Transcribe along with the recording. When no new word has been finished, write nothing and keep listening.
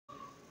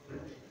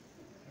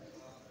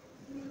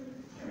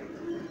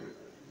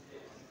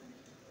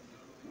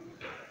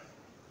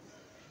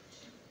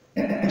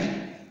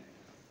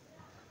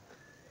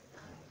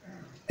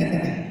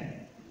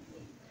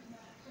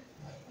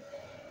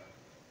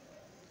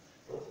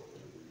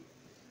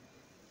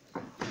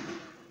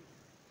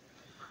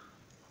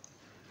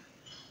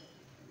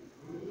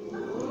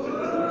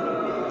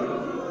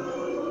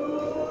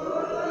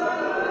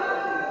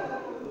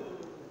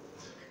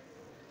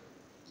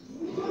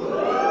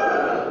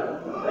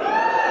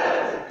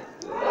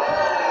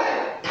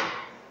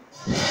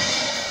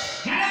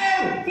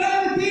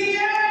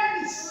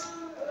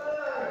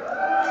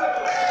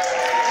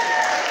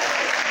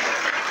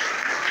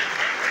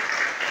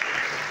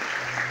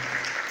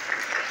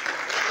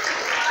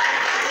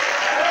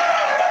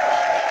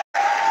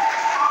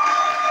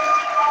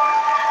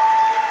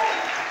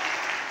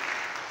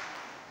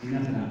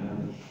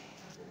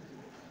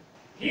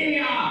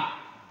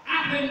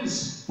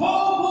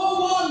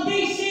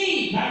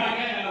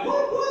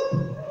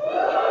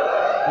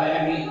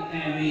Very,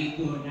 very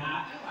good.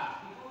 Now,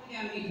 before we go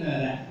any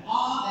further,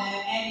 are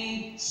there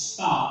any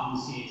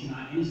Spartans here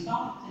tonight? Any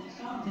Spartans?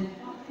 Spartans?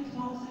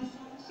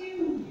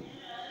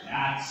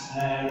 That's a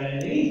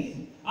relief.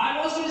 I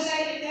was going to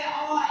say, if there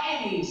are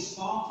any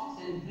Spartans,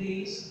 then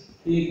please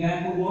be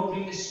careful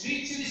wandering the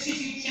streets of the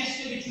city of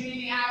Chester between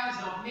the hours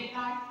of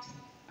midnight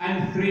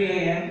and 3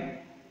 a.m.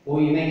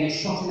 Or you may get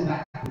shot in the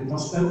back with a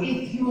crossbow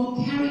if you're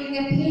carrying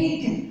a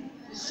pig.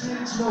 The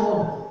strange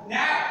law.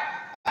 Now,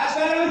 as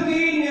fellow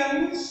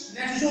Athenians,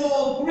 let us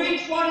all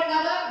greet one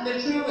another in the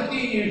true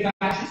Athenian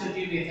fashion, so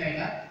do me a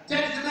favour.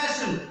 Turn to the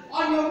person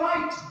on your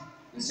right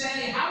and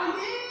say, how are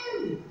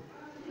you?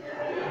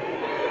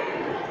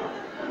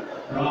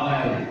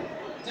 Bravo.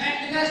 Turn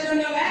to the person on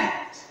your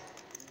left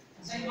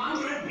and say, mind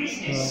your own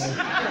business.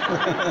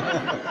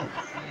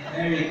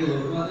 Very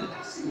good. Well,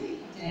 that's me,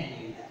 I tell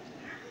you.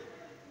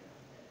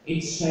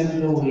 It's so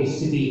glorious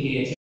to be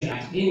here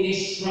tonight in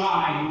this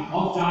shrine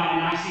of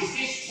Dionysus,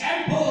 this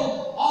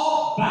temple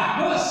of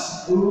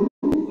Bacchus. Ooh,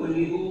 and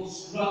you've all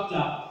scrubbed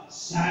up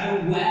so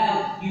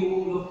well. You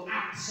all look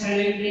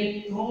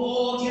absolutely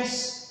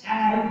gorgeous.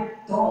 Hello,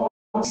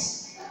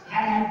 gorgeous.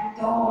 Hello,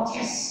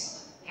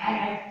 gorgeous.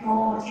 Hello,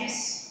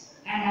 gorgeous.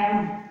 Hello.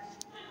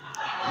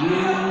 You.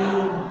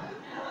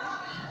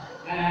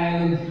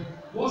 Hello.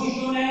 What is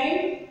your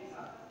name?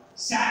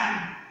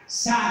 Sam.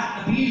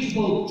 Sam, a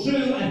beautiful,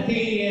 true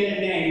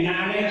Athenian name.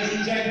 Now, ladies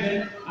and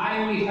gentlemen, I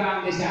only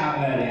found this out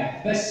earlier,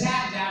 but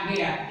Sam down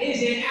here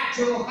is in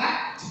actual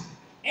fact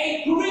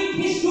a Greek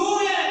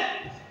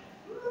historian.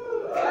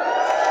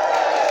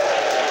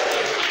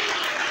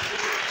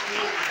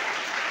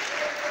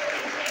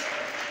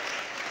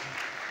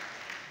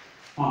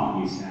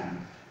 Aren't you,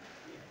 Sam?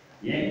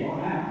 Yeah, you are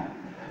now.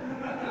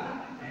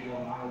 Tell you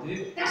what I'll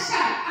do. Now,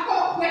 Sam, I've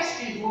got a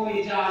question for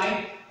you,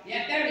 darling.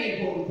 Yeah, very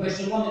important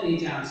question, one that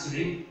needs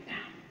answering.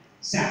 Now,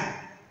 Sam,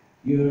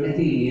 you're an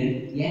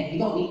Athenian, yeah? You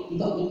got me,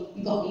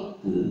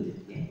 good,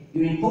 yeah?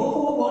 You're in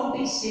 441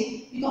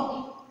 BC, you got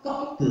me,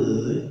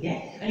 good, yeah?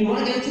 And you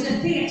want to go to the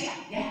theatre,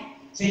 yeah?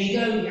 So you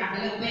go, you have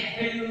a little bit of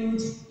food,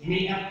 you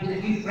meet up with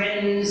a few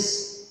friends,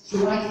 it's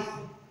your wife,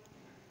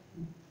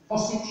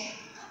 hostage.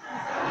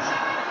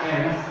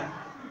 Fair enough.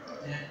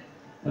 Yeah.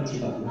 What you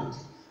got, right?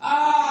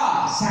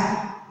 Ah,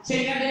 Sam, so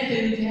you have a bit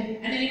of food, yeah?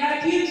 And then you have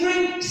a few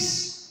drinks.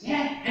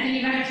 Yeah, and then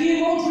you've had a few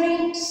more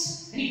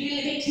drinks, and you feel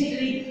a bit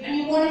tickly, and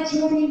you want to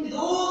join in with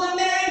all the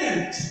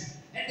merriment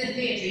at the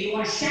theatre. You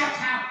want to shout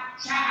out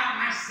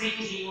nice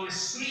things, and you want to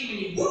scream, and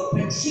you whoop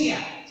and cheer.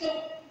 So,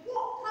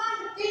 what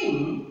kind of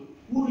thing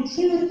would a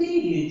true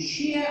Athenian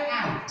cheer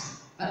out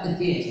at the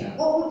theatre?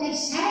 What would they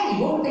say?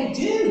 What would they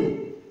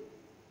do?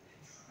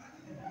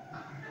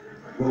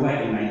 Well,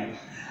 wait a minute.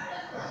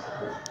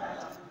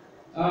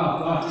 Oh,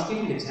 God, just give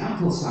me the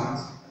example,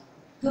 sons.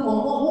 Come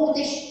on, what would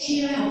they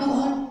cheer out? Come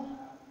on.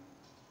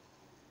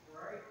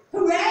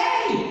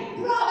 Hooray!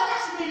 Bravo,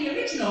 that's really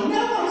original.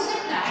 No one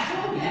said that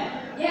at all yet.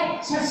 Yeah,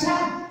 so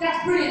Sam,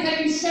 that's brilliant.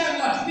 Thank you so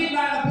much. Big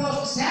round of applause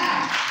for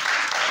Sam.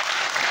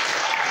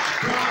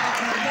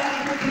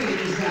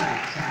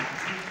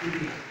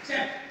 So,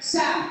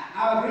 Sam,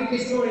 our Greek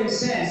historian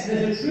says that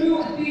a true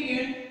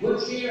Athenian would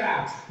cheer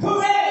out.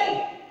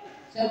 Hooray!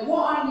 So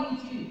what I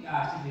need you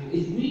guys to do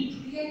is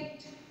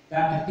recreate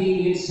that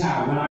Athenian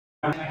sound. When I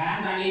raise my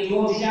hand, I need you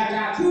all to shout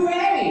out,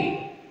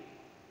 hooray!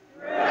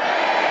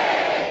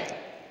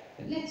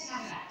 Let's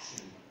have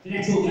action. So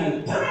let's all go,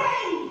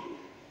 hooray!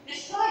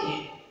 Let's try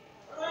it.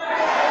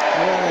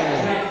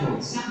 Hooray!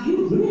 Dreadful. Sam, you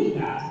were really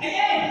bad.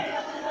 Again!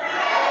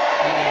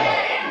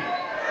 Again!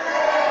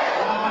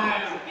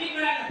 Big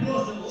round of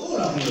applause to all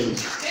of you.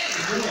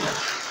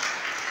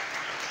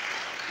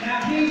 Now,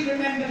 please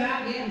remember that.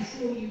 Yeah, I'm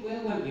sure you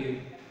will, won't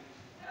you?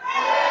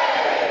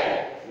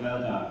 Well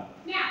done.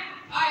 Now,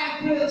 I am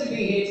thrilled to be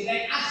here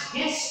today as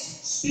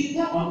guest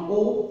speaker on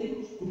all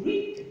things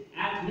Greek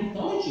and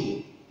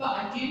mythology. But I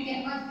do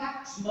get my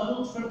facts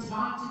muddled from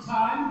time to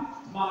time.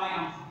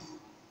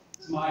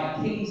 It's my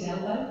Achilles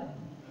elbow.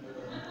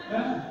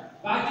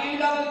 But I do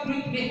love the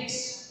Greek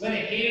myths, where the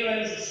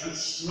heroes are so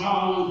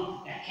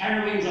strong, the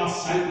heroines are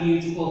so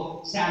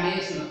beautiful. Sam,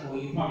 here's something for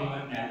you, you probably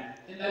won't know.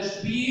 The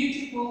most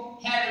beautiful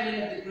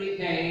heroine of the Greek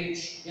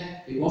age,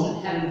 yeah, it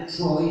wasn't Helen of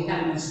Troy,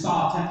 Helen of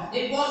Sparta,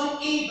 it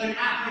wasn't even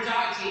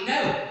Aphrodite,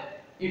 no.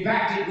 In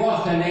fact, it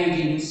was the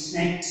lady with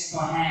snakes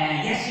for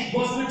hair. Yes, it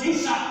was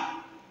Medusa.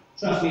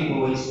 Trust me,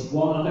 boys,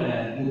 one look at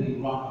her, you'll be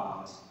rock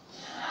hard.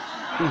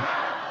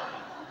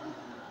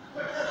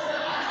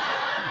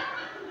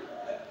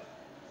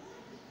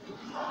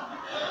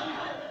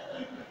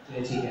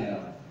 Dirty girl.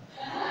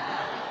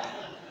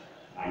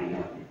 I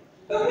love you.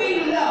 But we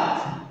love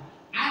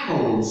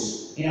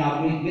animals in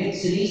our Greek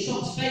myths, and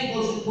Aesop's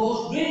fables, of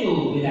course,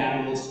 riddled with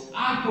animals.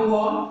 I, for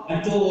one,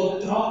 adore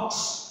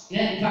dogs.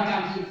 Yeah, in fact, I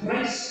was in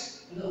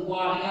Thrace a little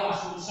while ago. I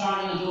saw a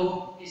sign on the door.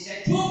 It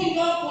said, "Talking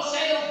dog for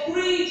sale,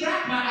 3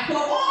 drachma." I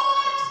thought,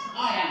 what? I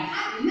am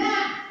having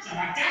that. So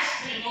I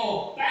dashed to the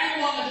door,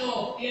 banged on the door.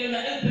 The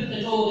owner opened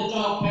the door, the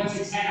dog pokes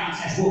its head out and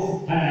says,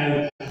 "Woof,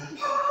 hello."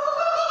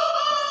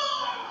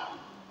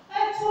 A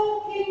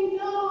talking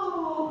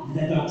dog.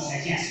 The dog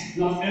said yes.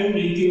 Not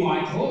only do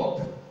I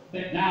talk,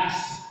 but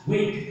last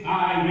week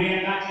I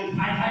reimagined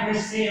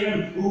Pythagoras'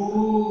 theorem.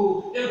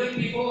 Ooh, the week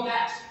before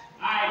that,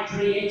 I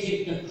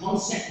created the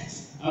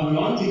concept of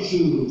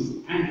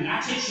longitude and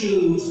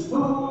latitude.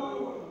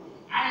 Ooh.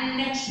 And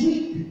next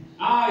week,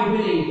 I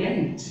will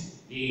invent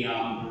the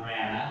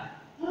umbrella.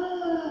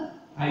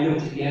 I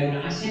looked at the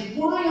owner. I said,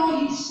 "Why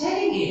are you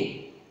selling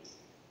it?"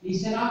 He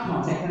said, "I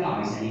can't take the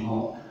lies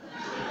anymore."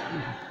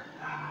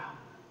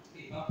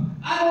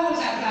 I've always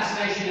had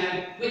fascination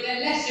with the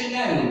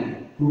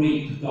lesser-known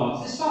Greek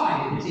gods. There's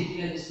 5 in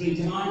particular that spring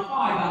to mind. 5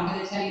 I'm going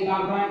to tell you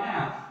about right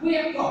now. We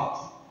have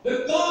got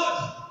the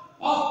god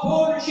of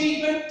poor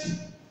achievement,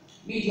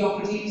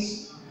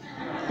 mediocrities,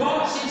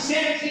 god of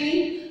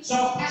sincerity,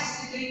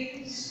 sarcastically,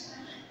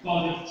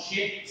 god of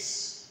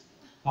chips,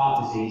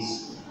 heart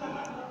disease,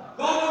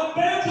 god of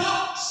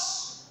Botox,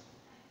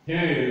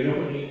 hey,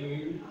 look at you.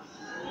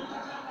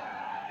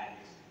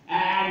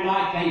 And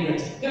my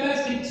favourite, the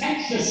most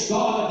contentious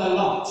god of the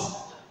lot,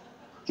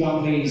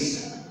 John,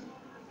 please,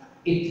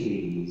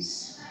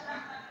 Icles.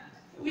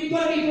 We've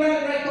got to be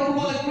forever grateful for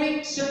what the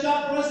Greeks have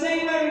done for us.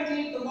 They were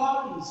indeed the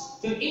ones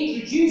to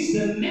introduce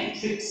the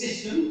metric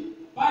system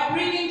by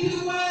bringing to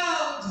the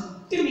world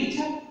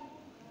Demeter.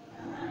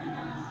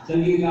 So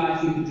you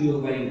guys, you can do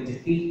away with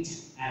defeat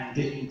and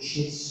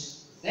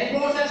inches. They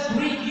brought us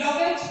Greek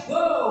yogurt,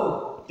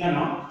 whoa, done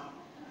on.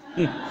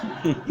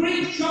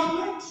 Greek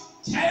chocolate,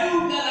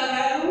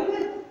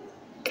 Toblerone,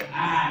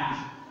 and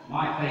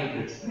my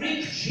favourite,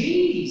 Greek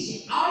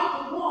cheese.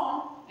 I, for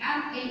one,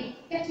 am a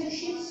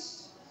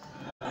fetishist.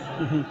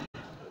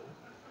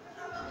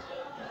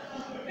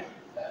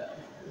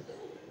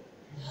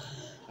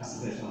 That's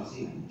the first time I've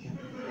seen that.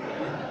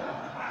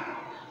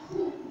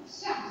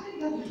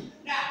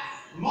 Now,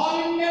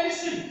 modern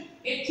medicine,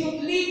 it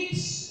took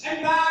leaps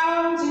and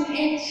bounds in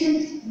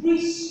ancient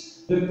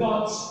Greece. The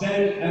god's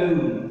very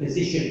own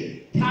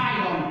physician,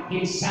 Chiron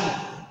himself,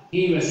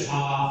 he was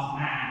half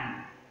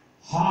man,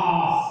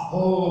 half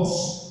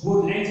horse,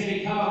 would later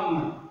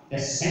become the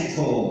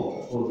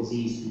centaur for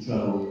disease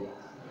control.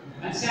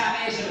 And Sam,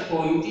 here's something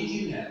for you. Did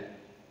you know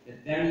the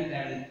very,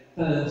 very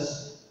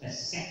first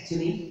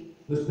vasectomy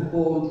was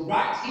performed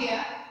right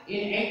here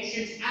in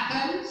ancient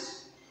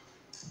Athens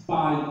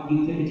by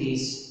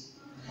Euripides?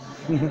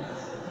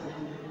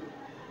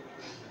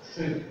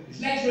 True. It was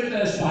later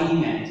reversed by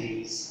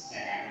Eumenides.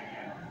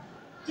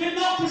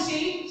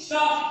 Democracy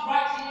started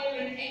right here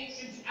in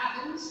ancient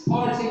Athens.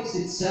 Politics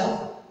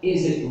itself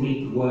is a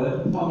Greek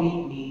word.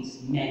 Poly means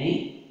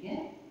many.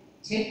 Yeah.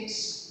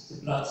 Ticks, it's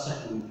a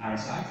blood-sucking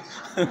parasite.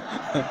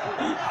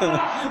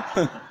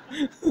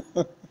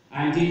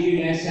 And did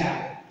you know,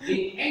 Sam,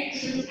 in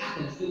ancient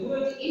Athens, the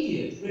word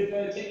idiot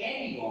referred to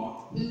anyone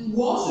who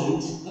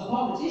wasn't a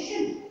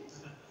politician.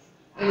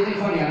 Isn't it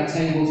funny how the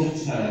tables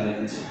have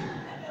turned?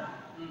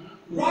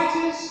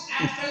 Writers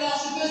and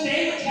philosophers,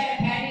 they were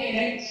ten-a-penny in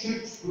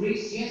ancient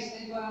Greece, yes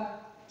they were.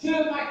 2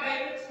 of my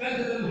favourites, both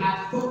of them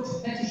had foot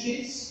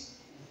fetishes,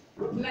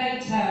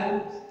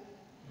 Plato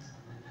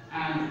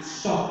and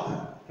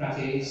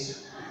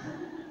Socrates.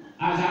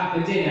 I was out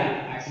for dinner,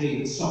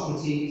 actually, with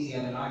Socrates the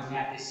other night. We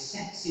had this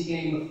sexy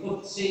game of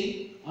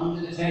footsie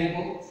under the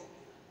table.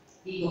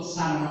 He got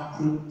salmon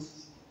fruit.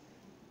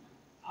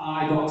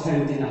 I got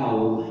toad in the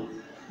hole.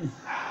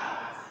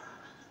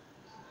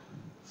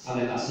 I'll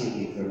let that sink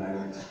in for a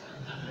moment.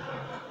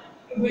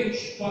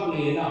 Which,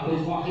 funnily enough,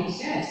 is what he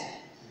says.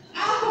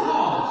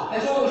 Alcohol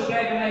has always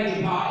played a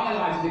major part in the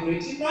lives of the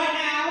Greeks. And right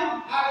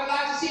now, I would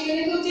like to sing a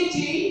little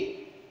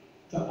ditty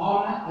to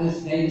honour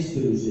those famous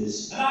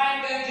boozers. And I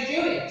am going to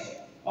do it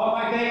on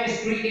my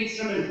famous Greek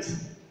instrument.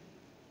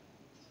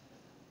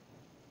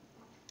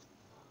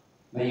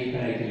 May you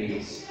pray,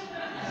 please.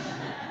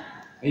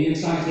 Are you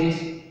excited?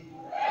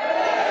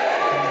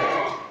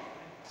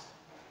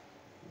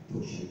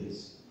 Pushovers.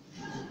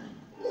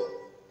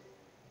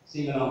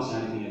 Sing along,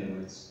 Sam, if you know the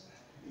words.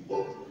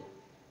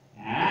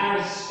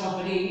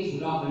 Aristophanes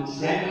would often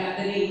tremble at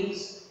the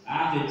knees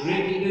after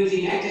drinking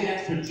boozy nectar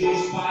that's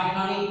produced by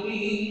honey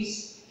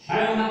bees.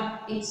 Homer,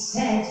 it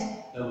said,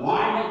 the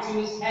wine went to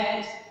his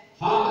head,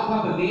 half a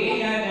cup of beer,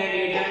 then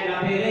he'd end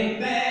up in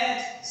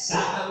bed.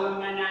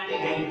 Sappho and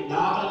Antigone,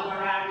 not on the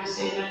veranda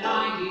in the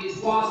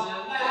 90s, wasn't a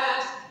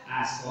lad.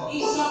 As for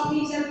Aesop,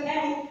 he's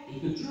okay, he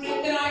could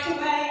drink the night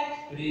away,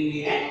 but in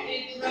the end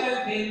it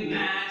drove him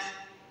mad.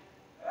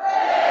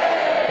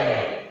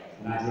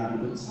 Glad you're having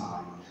a good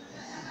time.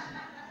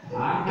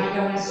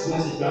 Pythagoras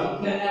was a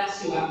drunken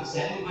ass who after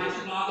 7 pints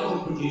of lager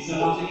would produce a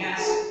lot of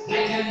gas.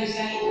 Plato, they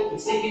say, would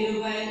stick it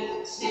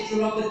away,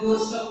 snitcher of the good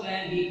stuff,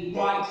 then he'd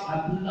write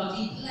a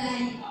bloody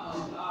play.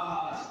 Oh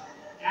God.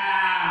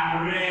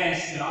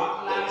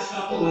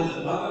 Aristotle was a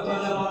lover for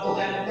the bottle,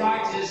 then the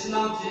writers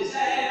loved his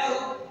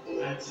ale.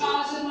 And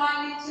Thomas and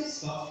my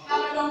liters got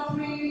hammered on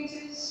 3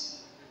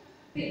 litres.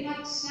 Bit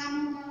like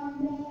salmon down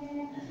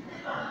there.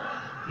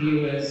 He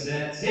was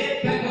a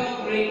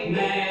typical Greek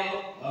male.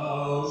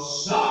 Oh,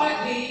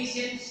 Sophocles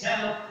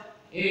himself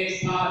is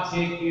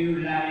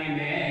particularly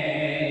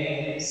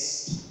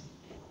missed.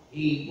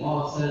 He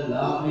was a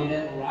lovely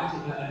little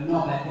writer, but a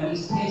knobhead when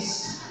he's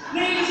pissed.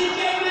 Ladies and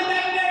gentlemen,